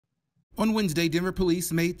On Wednesday, Denver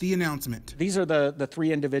police made the announcement. These are the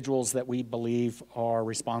three individuals that we believe are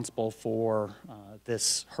responsible for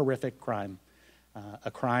this horrific crime,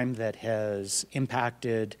 a crime that has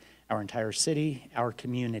impacted our entire city, our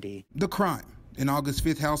community. The crime, an August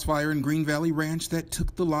 5th house fire in Green Valley Ranch that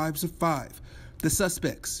took the lives of 5. The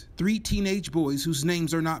suspects, 3 teenage boys whose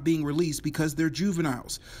names are not being released because they're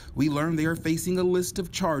juveniles. We learned they are facing a list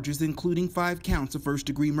of charges, including 5 counts of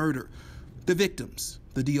first-degree murder. The victims,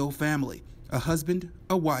 the diol-family, a husband,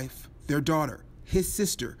 a wife, their daughter, his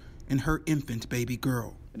sister, and her infant baby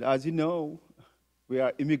girl. And as you know, we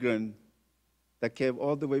are immigrants that came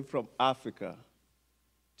all the way from Africa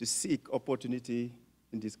to seek opportunity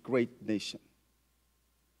in this great nation.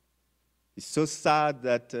 It's so sad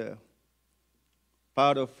that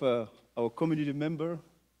part of our community member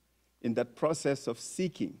in that process of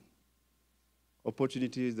seeking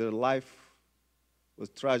opportunities, their life was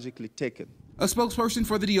tragically taken. A spokesperson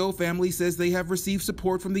for the diol-family says they have received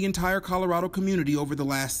support from the entire Colorado community over the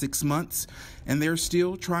last 6 months, and they're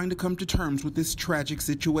still trying to come to terms with this tragic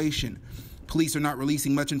situation. Police are not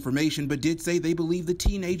releasing much information, but did say they believe the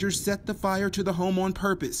teenagers set the fire to the home on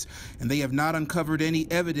purpose, and they have not uncovered any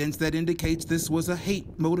evidence that indicates this was a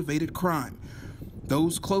hate-motivated crime.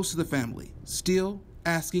 Those close to the family still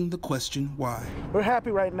asking the question why. We're happy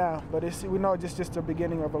right now, but we know it's just the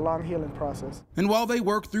beginning of a long healing process. And while they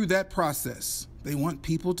work through that process, they want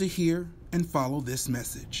people to hear and follow this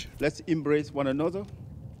message. Let's embrace one another.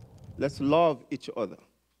 Let's love each other.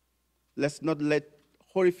 Let's not let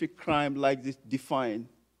horrific crime like this define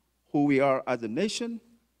who we are as a nation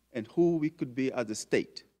and who we could be as a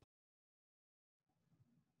state.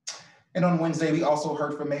 And on Wednesday, we also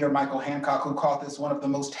heard from Mayor Michael Hancock, who called this one of the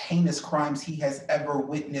most heinous crimes he has ever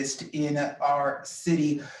witnessed in our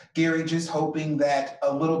city. Gary, just hoping that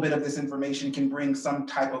a little bit of this information can bring some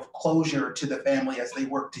type of closure to the family as they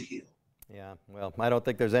work to heal. Yeah, well, I don't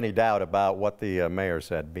think there's any doubt about what the mayor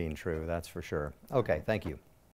said being true, that's for sure. Okay, thank you.